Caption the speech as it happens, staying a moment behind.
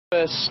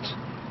First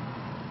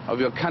of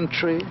your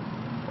country,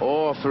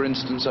 or, for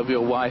instance, of your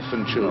wife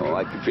and children? No,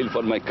 I feel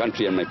for my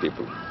country and my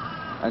people.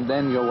 And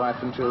then your wife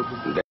and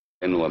children?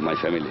 Then my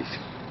family.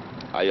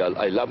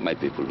 I love my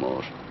people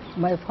more.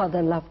 My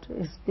father loved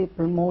his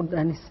people more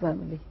than his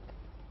family.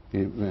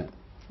 Yeah.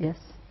 Yes.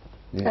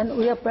 Yeah. And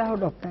we are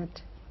proud of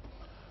that.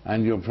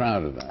 And you're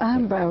proud of that? I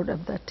am proud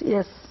of that,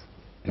 yes.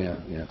 Yeah,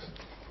 yes.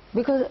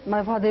 Because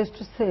my father used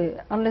to say,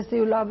 unless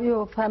you love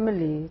your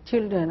family,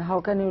 children, how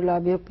can you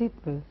love your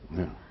people?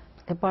 Yeah.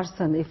 A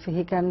person, if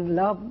he can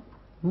love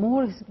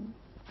more his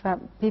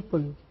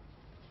people,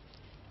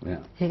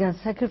 Yeah. he can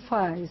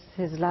sacrifice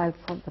his life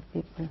for the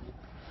people.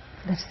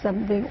 That's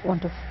something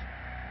wonderful.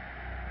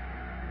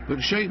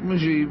 But Sheikh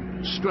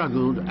Mujib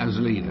struggled as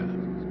leader.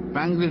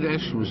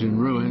 Bangladesh was in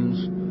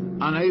ruins,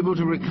 unable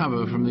to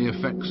recover from the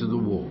effects of the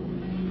war.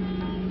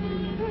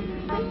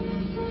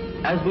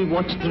 As we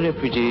watched the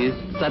refugees,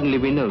 suddenly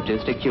we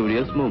noticed a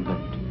curious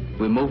movement.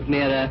 We moved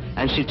nearer,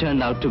 and she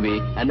turned out to be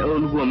an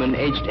old woman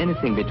aged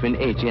anything between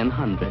 80 and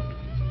 100.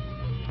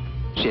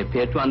 She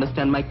appeared to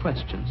understand my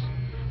questions,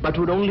 but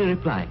would only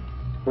reply,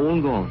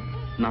 "All gone,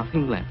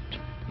 nothing left,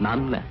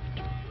 none left."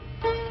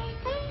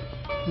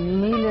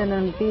 Million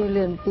and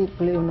billion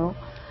people, you know,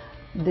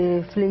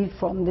 they fled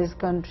from this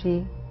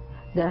country.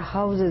 Their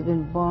houses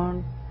been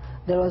burned.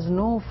 There was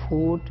no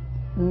food,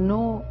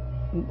 no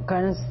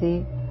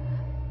currency,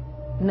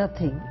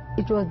 nothing.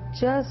 It was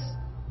just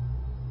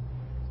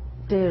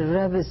a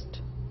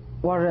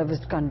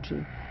war-ravaged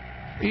country.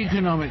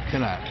 Economic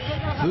collapse,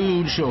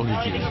 food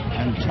shortages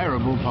and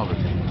terrible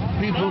poverty.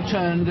 People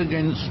turned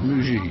against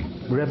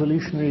Mujib.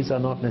 Revolutionaries are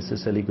not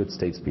necessarily good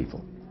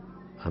statespeople,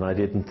 and I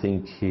didn't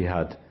think he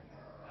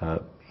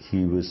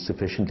was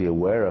sufficiently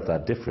aware of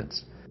that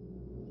difference.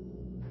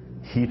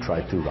 He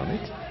tried to run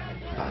it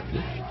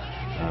badly,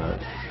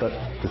 but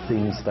the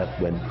things that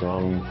went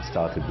wrong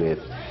started with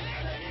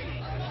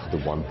the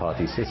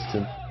one-party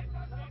system.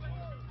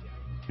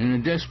 In a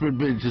desperate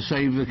bid to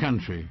save the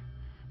country,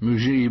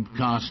 Mujib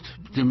cast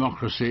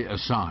democracy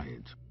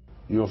aside.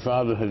 Your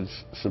father had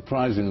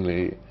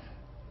surprisingly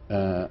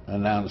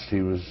announced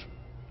he was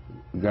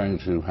going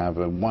to have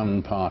a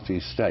one-party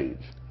state.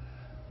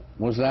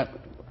 Was that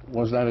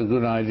a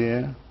good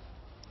idea?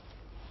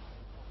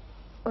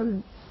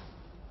 Well,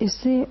 you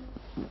see,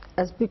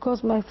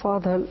 because my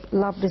father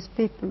loved his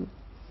people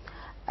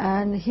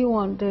and he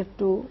wanted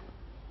to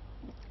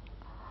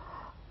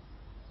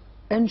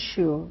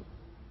ensure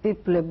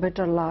people a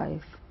better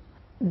life,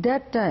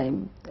 that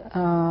time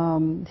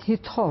he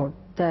thought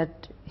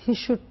that he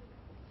should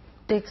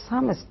take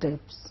some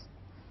steps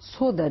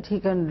so that he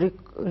can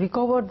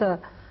recover the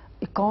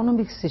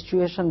economic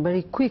situation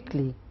very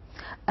quickly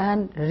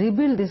and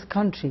rebuild this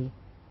country.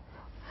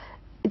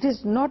 It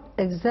is not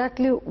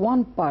exactly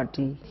one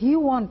party. He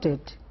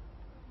wanted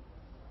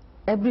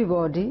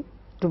everybody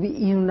to be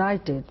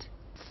united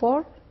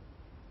for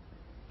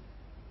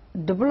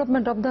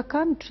development of the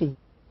country.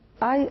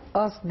 I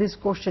asked this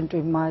question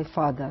to my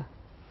father.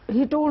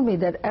 He told me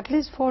that at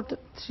least for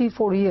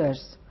 3-4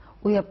 years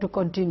we have to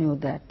continue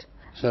that.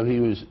 So he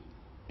was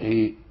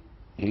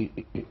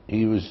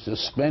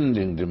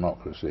suspending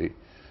democracy,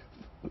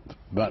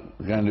 but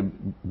going to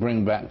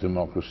bring back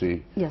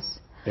democracy. Yes.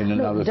 In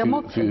another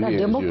few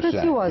years.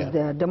 Democracy was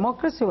there.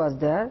 Democracy was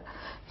there.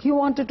 He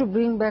wanted to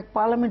bring back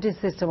parliamentary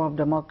system of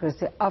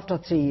democracy after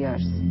 3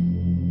 years.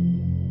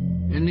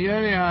 In the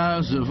early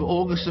hours of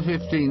August the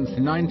 15th,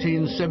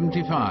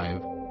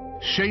 1975,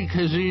 Sheikh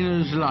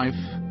Hasina's life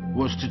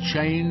was to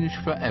change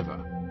forever.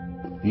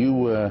 You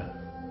were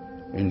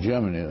in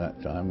Germany at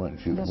that time,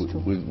 weren't you? That's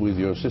true. With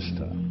your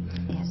sister.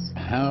 Yes.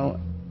 How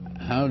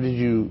did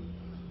you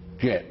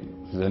get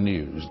the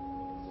news?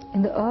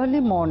 In the early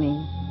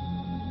morning,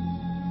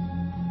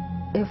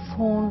 a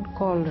phone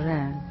call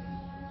rang.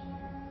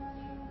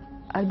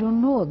 I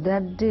don't know,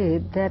 that day,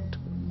 that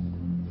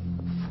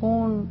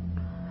phone,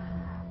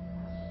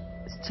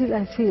 still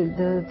I feel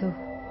the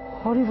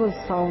horrible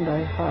sound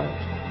I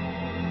heard.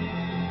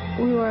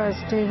 We were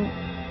staying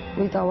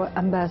with our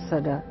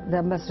ambassador, the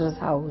ambassador's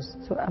house.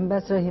 So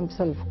ambassador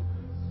himself,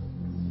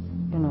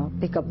 you know,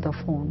 pick up the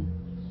phone.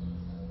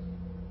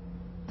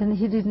 Then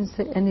he didn't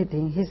say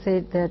anything. He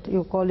said that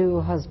you call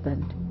your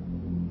husband.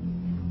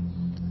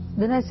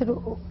 Then I said,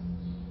 oh,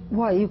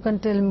 why? You can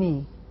tell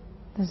me.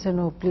 Then he said,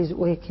 no, please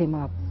wake him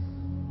up.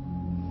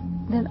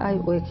 Then I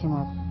wake him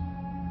up.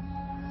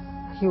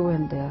 He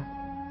went there,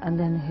 and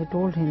then he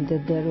told him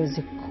that there was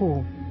a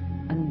coup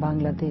in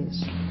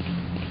Bangladesh.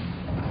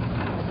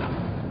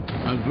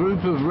 A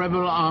group of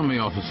rebel army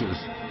officers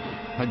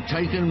had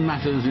taken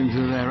matters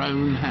into their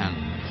own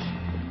hands.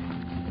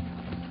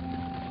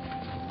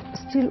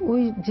 Still,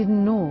 we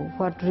didn't know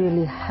what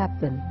really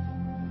happened.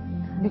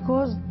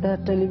 Because the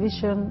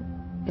television,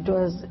 it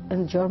was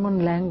in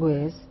German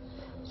language,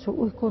 so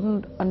we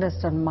couldn't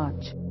understand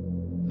much.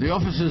 The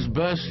officers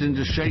burst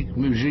into Sheikh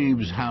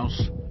Mujib's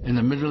house in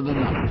the middle of the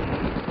night.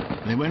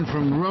 They went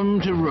from room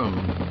to room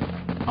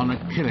on a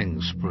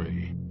killing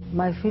spree.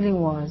 My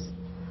feeling was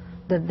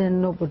that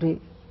then nobody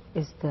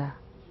is there.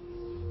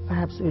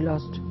 Perhaps we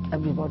lost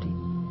everybody.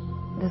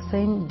 The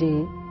same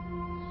day,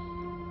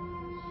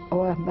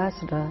 our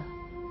ambassador,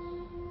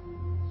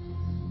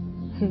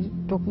 he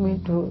took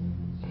me to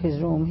his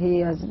room,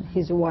 he and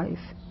his wife.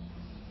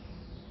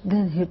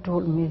 Then he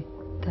told me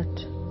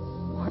that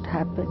what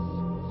happened,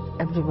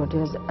 everybody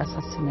was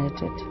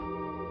assassinated.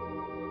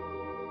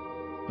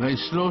 They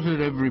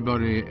slaughtered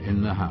everybody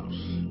in the house.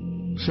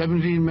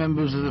 17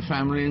 members of the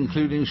family,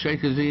 including Sheikh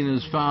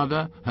Hasina's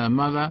father, her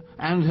mother,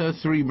 and her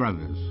 3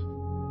 brothers.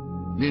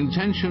 The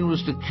intention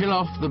was to kill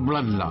off the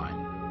bloodline.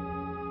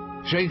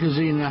 Sheikh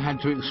Hasina had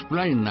to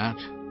explain that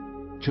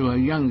to her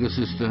younger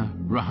sister,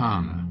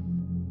 Rahana.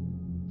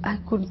 I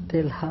couldn't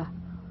tell her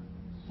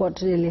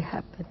what really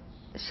happened.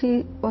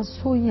 She was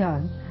so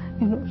young,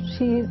 you know,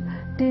 she is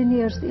 10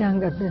 years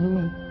younger than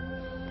me.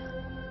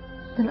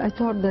 Then I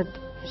thought that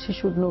she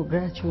should know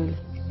gradually.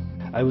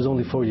 I was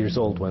only 4 years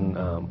old when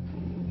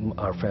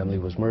our family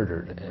was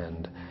murdered,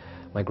 and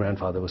my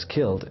grandfather was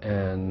killed,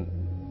 and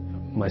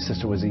my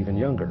sister was even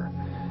younger.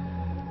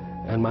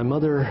 And my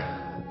mother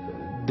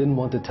didn't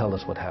want to tell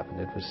us what happened.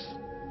 It was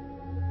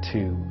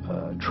too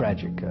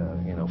tragic,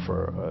 you know,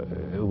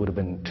 it would have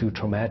been too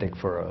traumatic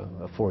for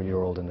a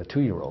 4-year-old and a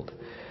 2-year-old.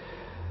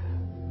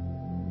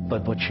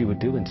 But what she would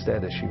do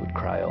instead is she would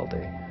cry all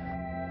day.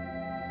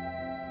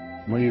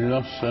 Well, you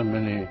lost so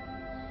many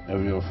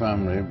of your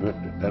family, but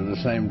at the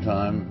same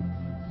time,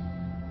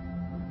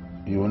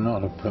 you were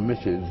not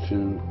permitted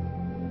to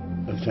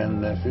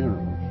attend their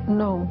funerals.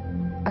 No,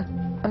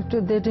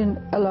 actually they didn't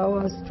allow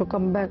us to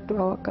come back to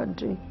our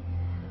country.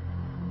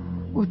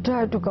 We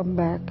tried to come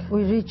back.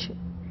 We reached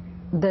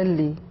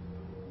Delhi.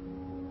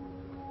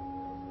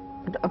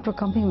 But after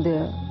coming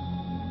there,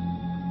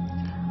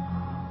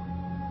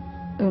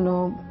 you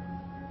know,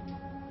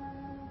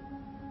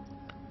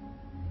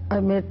 I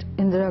met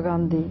Indira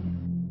Gandhi.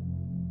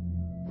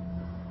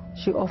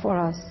 She offered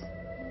us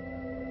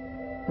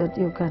that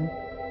you can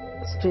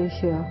stay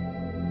here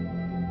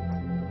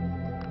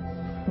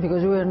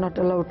because we are not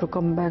allowed to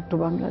come back to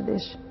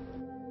Bangladesh.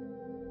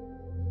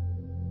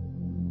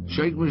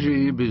 Sheikh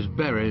Mujib is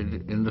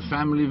buried in the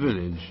family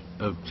village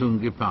of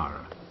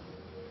Tungipara.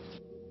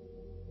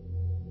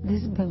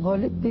 These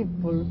Bengali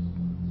people,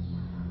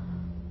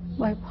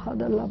 my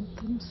father loved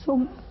them so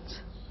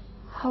much.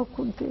 How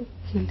could they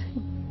kill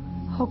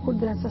him? How could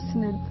they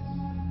assassinate him?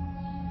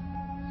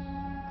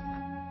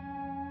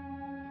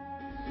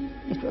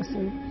 It was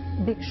a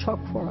big shock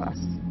for us.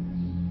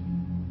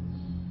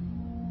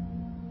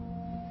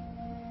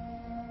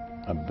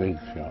 A big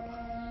shock.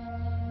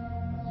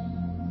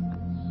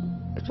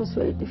 It was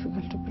very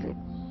difficult to believe.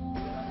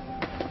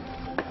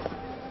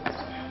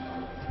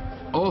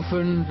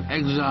 Orphaned,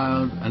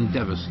 exiled and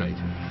devastated.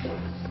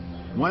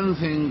 One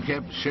thing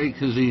kept Sheikh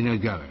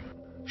Hasina going.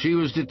 She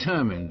was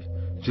determined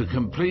to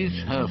complete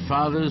her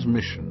father's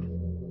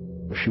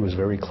mission. She was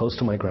very close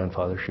to my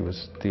grandfather. She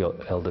was the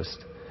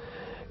eldest.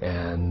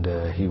 And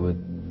he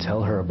would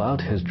tell her about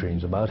his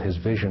dreams, about his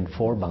vision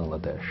for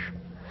Bangladesh.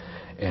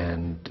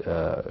 And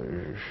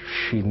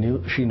she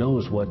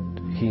knows what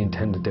he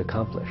intended to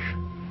accomplish.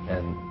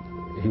 And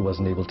he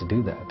wasn't able to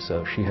do that.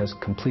 So she has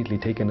completely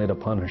taken it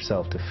upon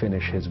herself to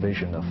finish his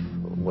vision of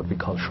what we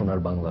call Sonar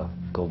Bangla,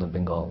 Golden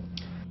Bengal.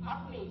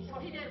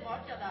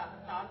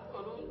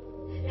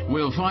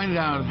 We'll find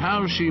out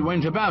how she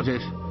went about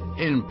it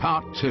in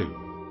Part 2.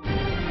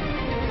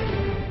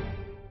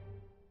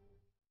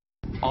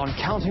 On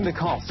Counting the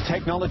Cost,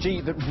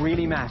 technology that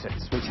really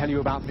matters. We tell you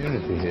about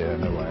Unity here,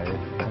 in a way.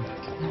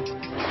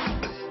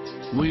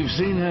 We've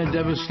seen her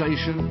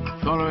devastation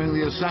following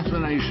the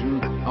assassination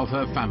of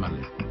her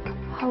family.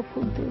 How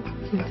could they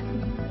kill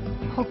him?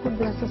 How could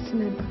they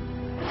assassinate him?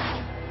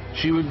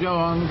 She would go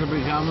on to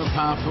become a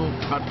powerful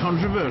but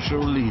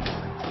controversial leader.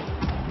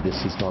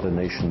 This is not a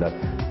nation that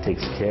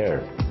takes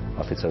care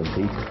of its own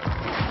people.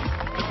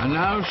 And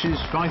now she's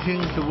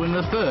fighting to win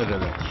a 3rd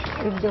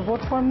election. If they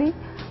vote for me,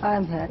 I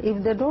am here.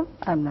 If they don't,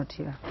 I'm not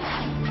here.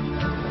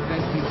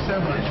 Thank you so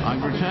much.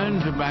 I've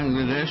returned to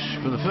Bangladesh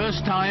for the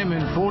first time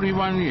in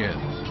 41 years.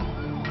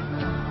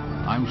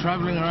 I'm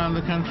traveling around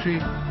the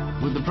country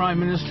with the Prime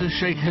Minister,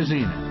 Sheikh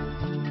Hasina.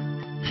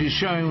 She's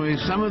showing me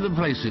some of the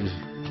places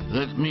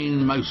that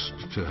mean most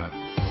to her.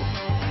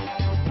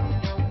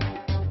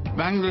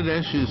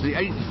 Bangladesh is the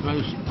 8th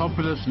most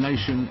populous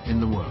nation in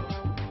the world.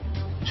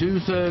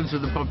 2/3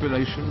 of the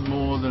population,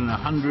 more than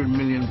 100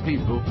 million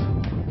people,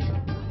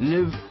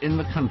 live in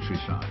the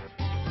countryside.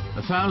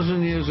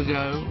 1,000 years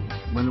ago,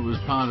 when it was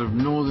part of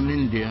northern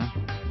India,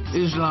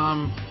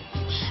 Islam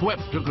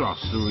swept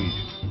across the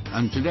region.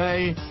 And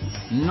today,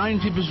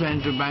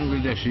 90% of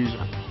Bangladeshis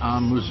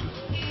are Muslim.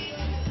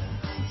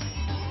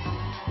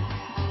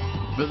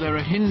 But there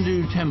are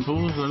Hindu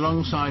temples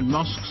alongside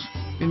mosques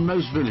in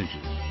most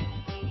villages.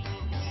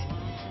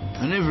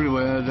 And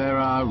everywhere there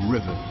are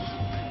rivers.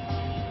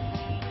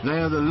 They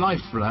are the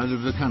lifeblood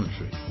of the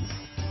country.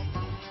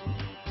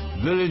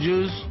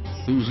 Villagers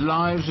whose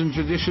lives and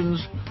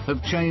traditions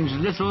have changed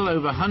little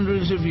over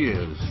hundreds of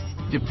years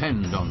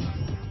depend on them.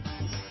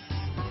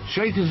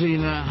 Sheikh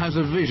Hasina has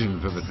a vision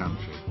for the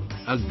country.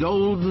 A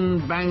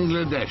golden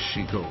Bangladesh,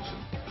 she calls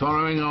it.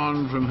 following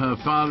on from her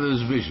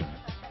father's vision.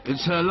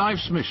 It's her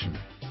life's mission.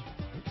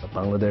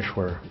 Bangladesh,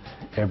 where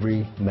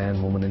every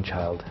man, woman and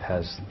child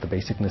has the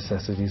basic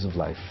necessities of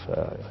life,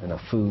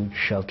 food,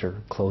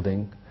 shelter,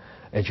 clothing,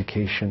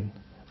 education,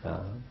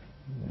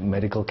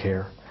 medical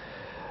care.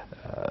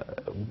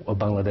 A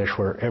Bangladesh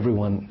where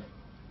everyone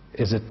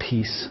is at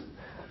peace.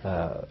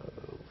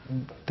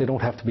 They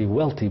don't have to be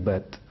wealthy,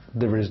 but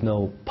there is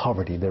no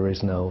poverty, there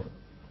is no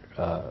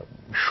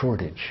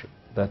shortage.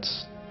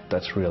 That's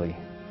really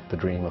the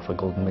dream of a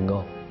Golden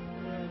Bengal.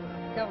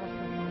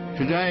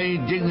 Today,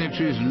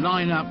 dignitaries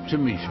line up to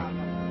meet her.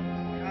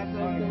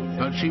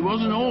 But she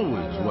wasn't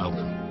always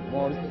welcome.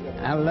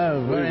 Hello,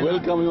 We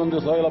welcome you on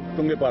the soil of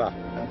Tungepara.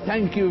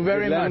 Thank you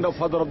very the land much. of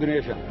father of the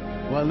nation.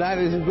 Well, that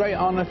is a great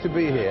honor to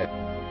be here.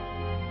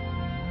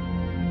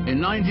 In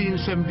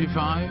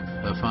 1975,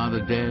 her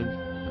father dead,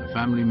 her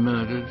family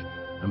murdered,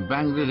 and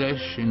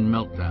Bangladesh in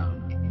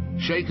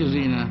meltdown. Sheikh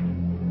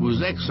Hasina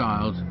was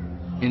exiled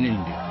in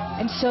India.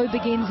 And so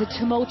begins a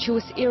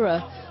tumultuous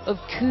era of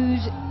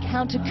coups,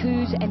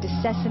 counter-coups and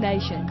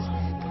assassinations.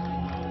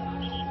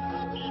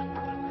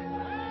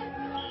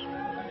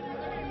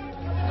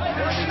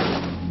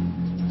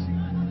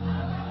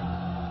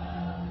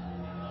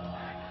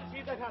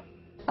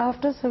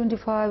 After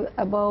 75,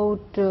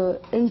 about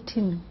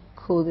 18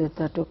 coups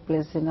that took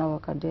place in our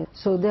country.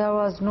 So there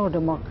was no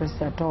democracy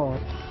at all.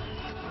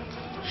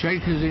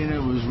 Sheikh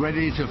Hasina was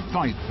ready to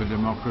fight for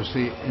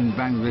democracy in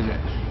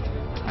Bangladesh.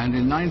 And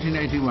in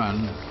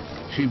 1981,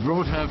 she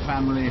brought her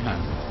family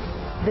home.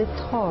 They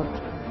thought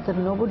that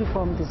nobody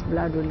from this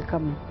blood will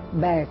come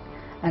back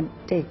and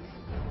take,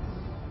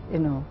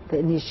 the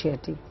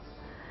initiative.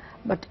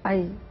 But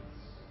I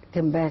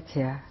came back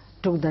here,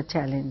 took the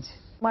challenge.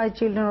 My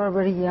children were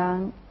very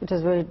young. It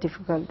was very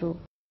difficult to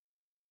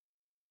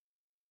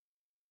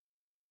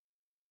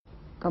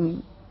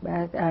come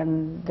back,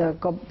 and the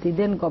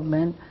then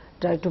government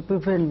tried to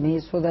prevent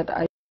me so that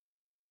I